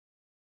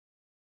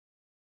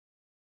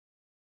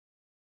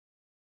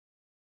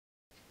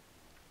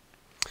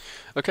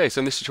Okay, so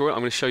in this tutorial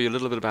I'm going to show you a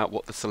little bit about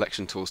what the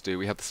selection tools do.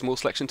 We have the small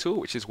selection tool,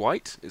 which is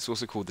white. It's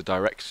also called the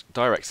direct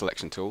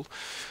selection tool.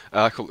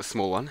 I call it the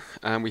small one.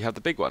 And we have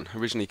the big one,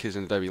 originally because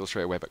in Adobe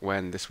Illustrator way back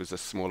when this was a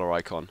smaller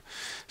icon.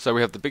 So we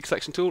have the big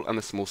selection tool and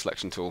the small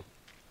selection tool.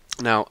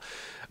 Now,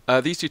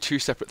 these do two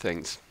separate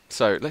things.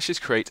 So let's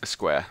just create a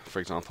square, for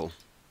example.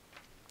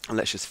 And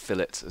let's just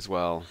fill it as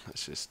well.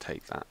 Let's just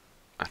take that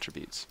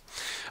attributes.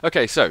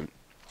 Okay, so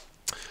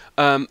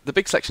the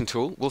big selection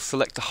tool will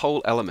select the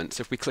whole element.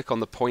 So if we click on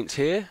the point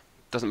here,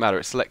 doesn't matter,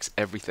 it selects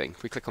everything.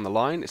 If we click on the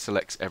line, it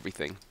selects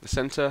everything. The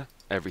center,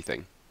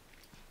 everything.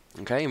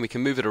 Okay, and we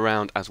can move it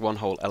around as one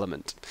whole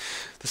element.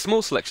 The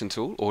small selection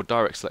tool, or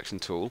direct selection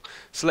tool,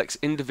 selects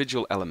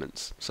individual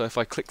elements. So if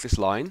I click this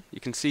line,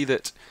 you can see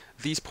that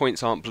these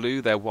points aren't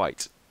blue, they're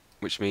white,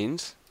 which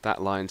means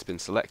that line's been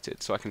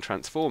selected. So I can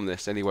transform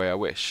this any way I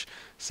wish.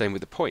 Same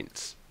with the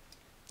points.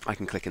 I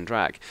can click and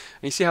drag.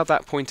 And you see how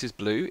that point is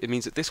blue? It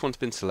means that this one's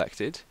been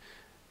selected,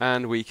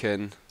 and we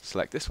can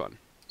select this one.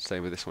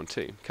 Same with this one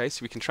too. Okay,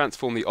 so we can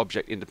transform the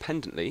object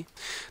independently.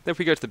 Then if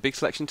we go to the big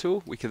selection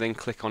tool, we can then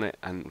click on it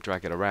and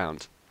drag it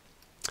around.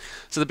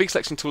 So the big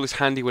selection tool is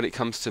handy when it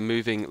comes to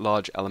moving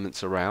large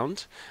elements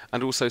around,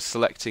 and also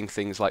selecting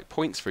things like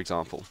points, for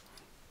example.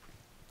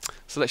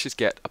 So let's just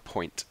get a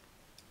point.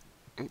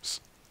 Oops.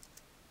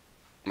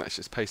 Let's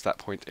just paste that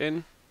point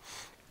in.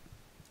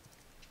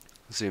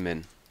 Zoom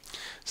in.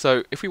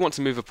 So if we want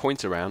to move a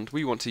point around,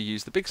 we want to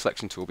use the big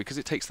selection tool because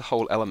it takes the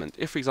whole element.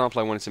 If, for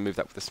example, I wanted to move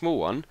that with a small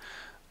one,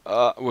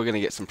 we're going to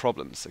get some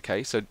problems.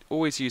 Okay, so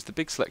always use the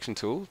big selection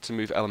tool to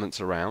move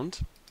elements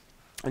around,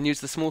 and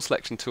use the small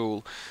selection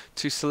tool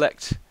to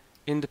select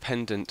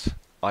independent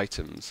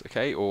items.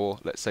 Okay, or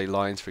let's say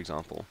lines, for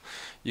example.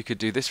 You could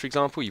do this, for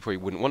example. You probably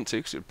wouldn't want to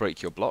because it would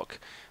break your block,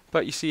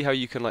 but you see how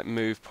you can like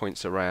move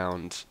points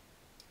around,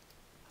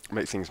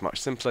 make things much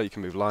simpler. You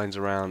can move lines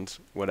around,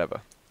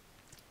 whatever.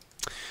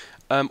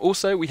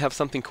 Also, we have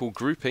something called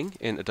grouping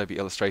in Adobe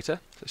Illustrator.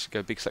 So let's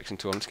go big selection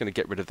tool. I'm just going to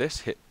get rid of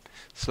this.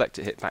 Select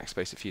it, hit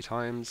backspace a few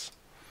times.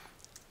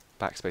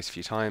 Backspace a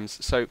few times.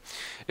 So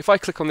if I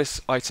click on this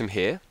item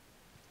here,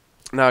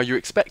 now you're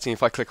expecting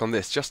if I click on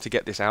this just to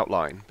get this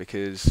outline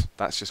because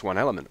that's just one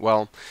element.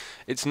 Well,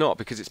 it's not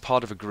because it's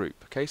part of a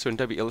group. Okay, so in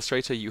Adobe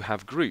Illustrator you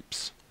have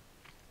groups.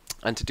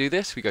 And to do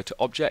this, we go to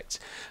Object,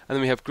 and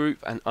then we have Group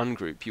and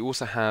Ungroup. You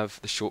also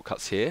have the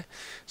shortcuts here.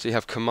 So you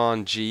have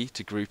Command G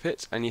to group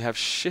it, and you have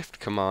Shift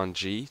Command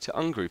G to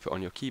ungroup it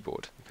on your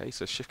keyboard. Okay,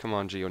 so Shift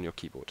Command G on your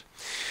keyboard.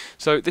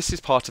 So this is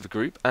part of a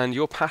group, and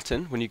your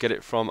pattern, when you get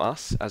it from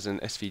us as an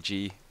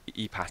SVG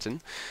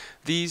ePattern,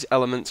 these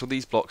elements or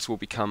these blocks will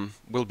be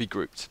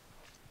grouped.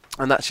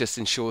 And that just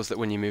ensures that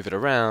when you move it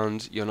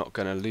around, you're not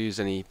going to lose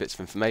any bits of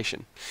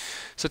information.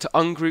 So to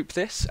ungroup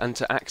this and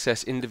to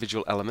access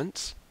individual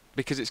elements,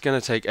 because it's going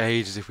to take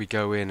ages if we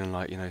go in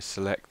and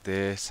select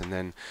this and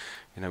then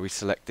we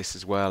select this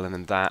as well and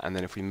then that, and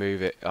then if we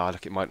move it,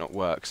 look, it might not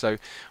work. So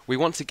we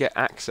want to get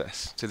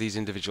access to these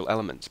individual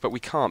elements, but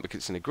we can't because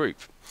it's in a group.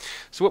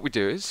 So what we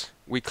do is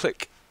we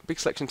click big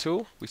selection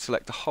tool, we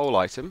select the whole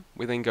item,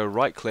 we then go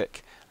right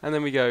click and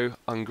then we go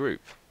ungroup.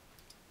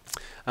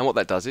 And what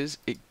that does is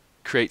it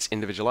creates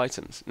individual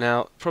items.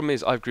 Now the problem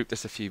is I've grouped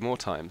this a few more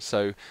times,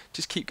 so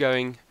just keep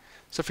going.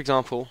 So for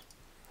example,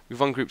 we've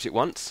ungrouped it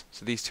once,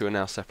 so these two are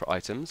now separate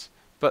items,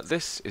 but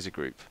this is a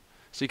group.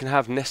 So you can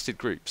have nested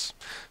groups.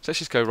 So let's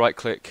just go right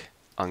click,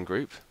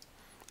 ungroup,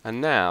 and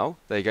now,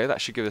 there you go,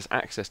 that should give us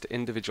access to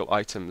individual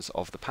items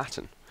of the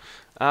pattern.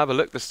 But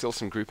look, there's still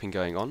some grouping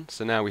going on,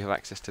 so now we have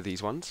access to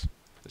these ones.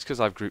 It's because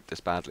I've grouped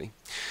this badly.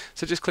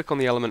 So just click on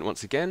the element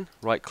once again,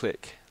 right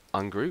click,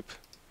 ungroup,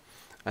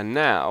 and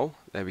now,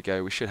 there we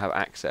go, we should have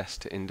access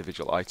to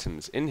individual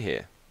items in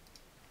here.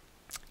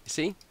 You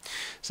see?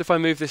 So if I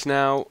move this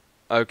now,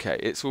 okay,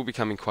 it's all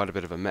becoming quite a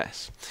bit of a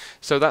mess.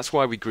 So that's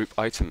why we group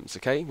items,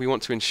 okay? We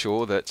want to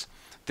ensure that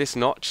this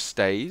notch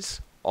stays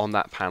on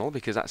that panel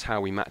because that's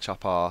how we match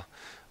up our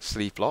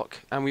sleeve block.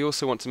 And we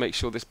also want to make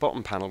sure this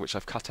bottom panel, which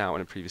I've cut out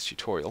in a previous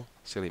tutorial,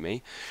 silly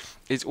me,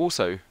 is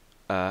also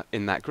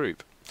in that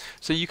group.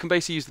 So you can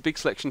basically use the big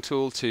selection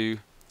tool to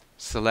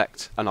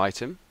select an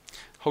item.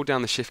 Hold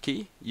down the Shift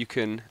key, you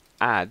can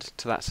add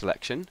to that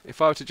selection.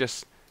 If I were to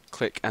just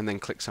click and then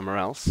click somewhere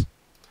else,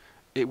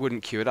 it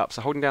wouldn't queue it up.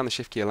 So holding down the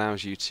Shift key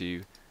allows you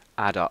to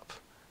add up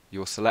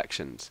your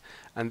selections,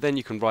 and then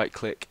you can right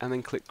click and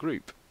then click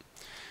group.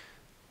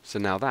 So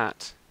now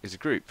that is a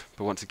group,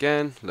 but once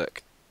again,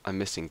 look, I'm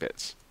missing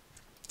bits.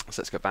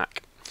 So let's go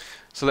back.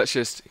 So let's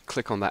just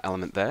click on that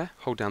element there,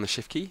 hold down the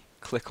Shift key,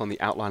 click on the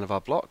outline of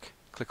our block,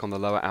 click on the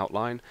lower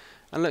outline,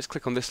 and let's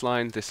click on this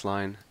line,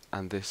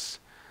 and this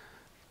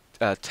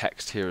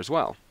text here as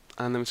well.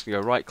 And then we're just going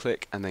to go right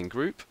click and then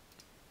group,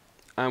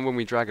 and when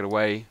we drag it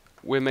away,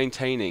 we're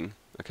maintaining.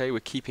 Okay,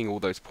 we're keeping all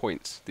those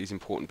points, these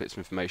important bits of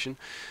information,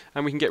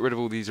 and we can get rid of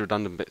all these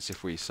redundant bits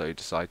if we so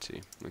decide to.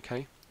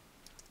 Okay,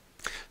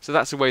 so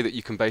that's a way that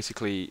you can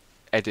basically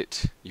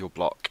edit your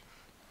block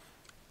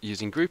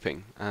using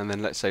grouping. And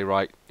then let's say,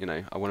 right,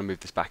 I want to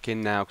move this back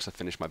in now because I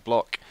finished my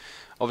block.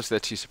 Obviously, they're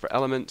two separate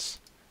elements.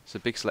 So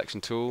big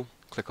selection tool,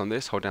 click on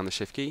this, hold down the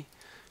Shift key,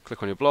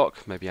 click on your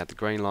block, maybe add the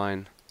grain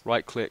line,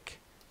 right click,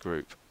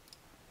 group.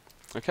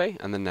 Okay,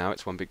 and then now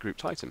it's one big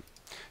grouped item.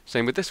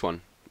 Same with this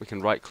one. We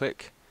can right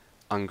click,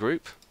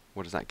 ungroup.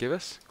 What does that give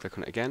us? Click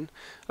on it again.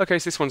 Okay,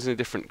 so this one's in a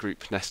different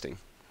group nesting.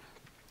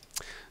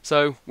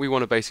 So we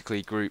want to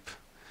basically group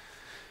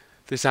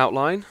this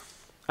outline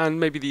and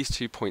maybe these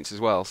 2 points as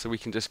well. So we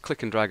can just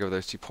click and drag over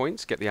those 2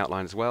 points, get the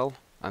outline as well,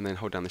 and then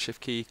hold down the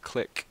shift key,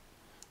 click.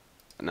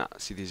 Now,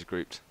 see, these are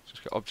grouped.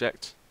 Just go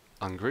object,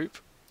 ungroup,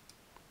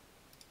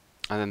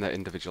 and then they're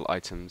individual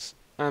items.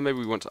 And maybe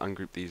we want to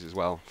ungroup these as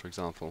well, for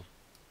example.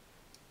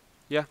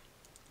 Yeah.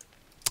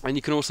 And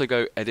you can also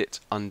go edit,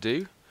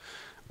 undo,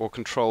 or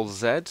Control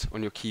Z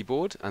on your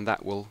keyboard, and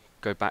that will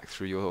go back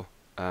through your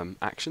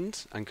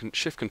actions, and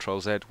Shift Control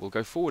Z will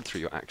go forward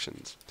through your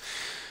actions.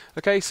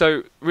 Okay,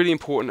 so really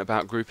important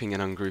about grouping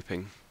and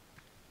ungrouping.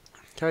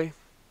 Okay,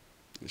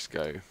 just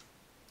go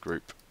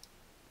group,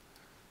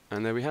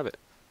 and there we have it.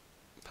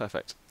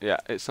 Perfect. Yeah,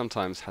 it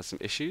sometimes has some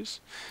issues,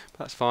 but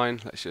that's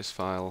fine. Let's just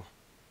file,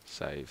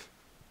 save,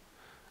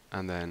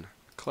 and then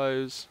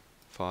close,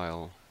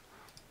 file,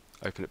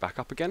 open it back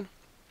up again.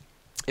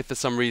 If for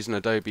some reason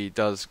Adobe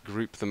does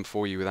group them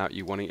for you without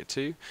you wanting it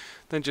to,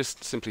 then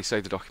just simply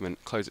save the document,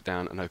 close it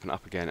down, and open it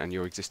up again, and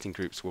your existing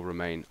groups will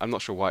remain. I'm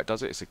not sure why it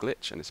does it. It's a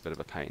glitch, and it's a bit of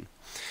a pain.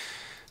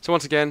 So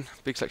once again,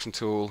 big selection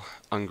tool,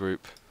 ungroup,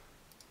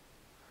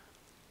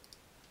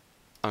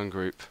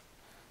 ungroup.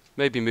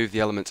 Maybe move the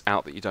elements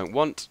out that you don't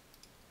want.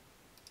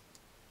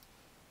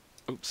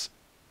 Oops.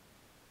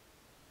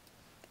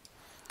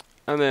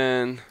 And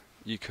then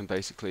you can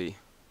basically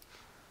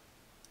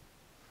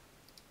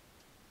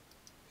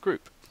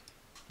group.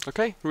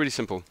 Okay, really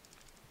simple.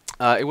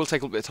 It will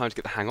take a little bit of time to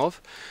get the hang of,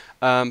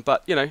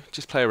 but you know,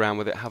 just play around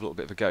with it, have a little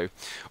bit of a go.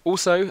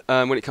 Also,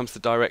 when it comes to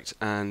direct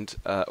and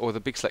or the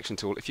big selection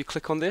tool, if you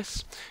click on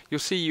this, you'll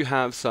see you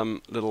have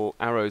some little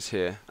arrows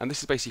here, and this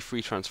is basically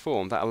free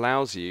transform. That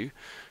allows you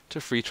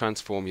to free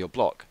transform your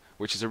block,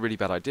 which is a really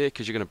bad idea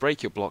because you're going to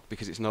break your block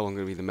because it's no longer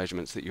going to be the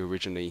measurements that you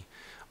originally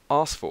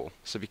asked for.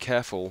 So be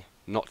careful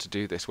not to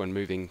do this when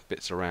moving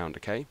bits around,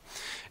 okay?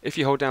 If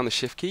you hold down the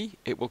shift key,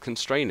 it will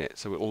constrain it,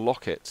 so it will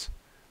lock it,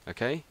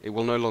 okay? It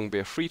will no longer be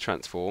a free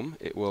transform,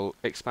 it will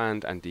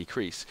expand and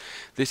decrease.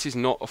 This is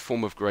not a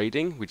form of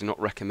grading. We do not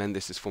recommend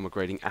this as form of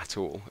grading at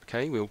all,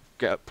 okay? We'll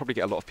probably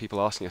get a lot of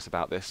people asking us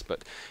about this,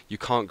 but you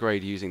can't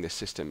grade using this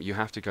system. You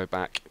have to go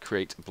back,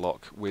 create a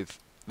block with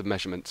the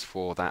measurements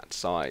for that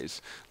size.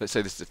 Let's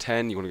say this is a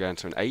 10, you want to go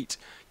into an 8.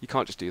 You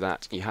can't just do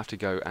that. You have to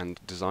go and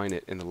design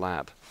it in the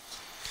lab.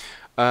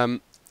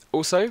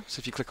 Also, so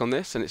if you click on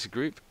this and it's a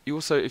group, you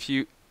also, if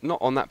you not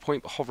on that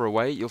point but hover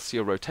away, you'll see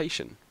a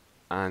rotation,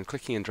 and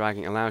clicking and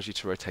dragging allows you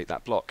to rotate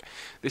that block.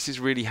 This is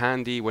really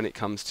handy when it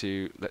comes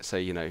to, let's say,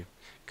 you know,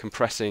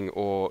 compressing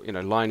or, you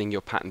know, lining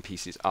your pattern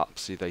pieces up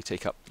so they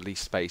take up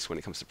least space when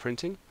it comes to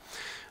printing.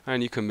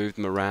 And you can move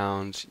them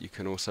around, you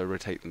can also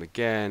rotate them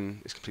again,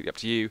 it's completely up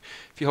to you.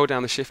 If you hold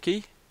down the shift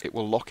key, it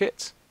will lock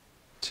it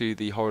to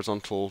the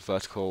horizontal,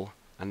 vertical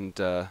and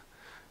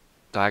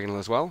diagonal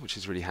as well, which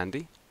is really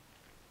handy.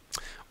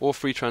 Or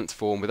free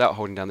transform without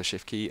holding down the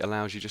shift key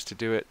allows you just to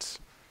do it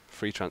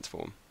free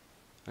transform.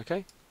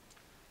 Okay?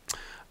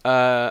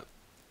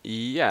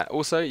 Yeah,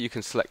 also you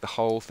can select the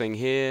whole thing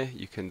here.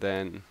 You can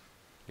then,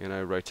 you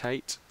know,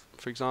 rotate,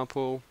 for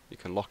example. You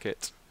can lock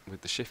it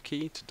with the shift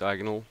key to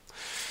diagonal.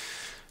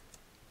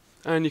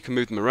 And you can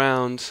move them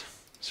around.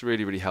 It's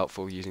really, really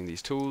helpful using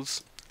these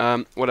tools.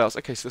 What else?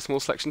 Okay, so the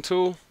small selection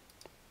tool.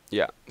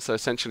 Yeah, so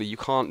essentially you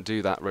can't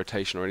do that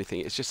rotation or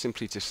anything. It's just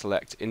simply to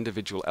select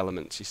individual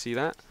elements. You see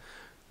that?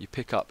 You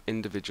pick up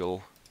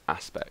individual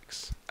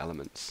aspects,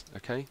 elements,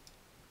 okay?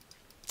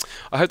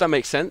 I hope that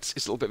makes sense.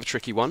 It's a little bit of a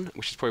tricky one,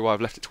 which is probably why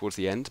I've left it towards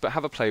the end, but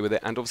have a play with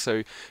it. And also,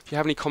 if you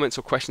have any comments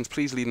or questions,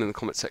 please leave them in the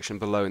comment section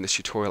below in this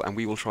tutorial, and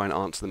we will try and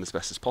answer them as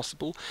best as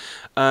possible.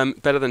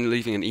 Better than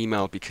leaving an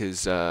email,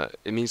 because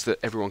it means that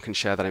everyone can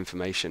share that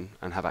information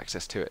and have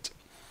access to it.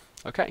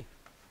 Okay.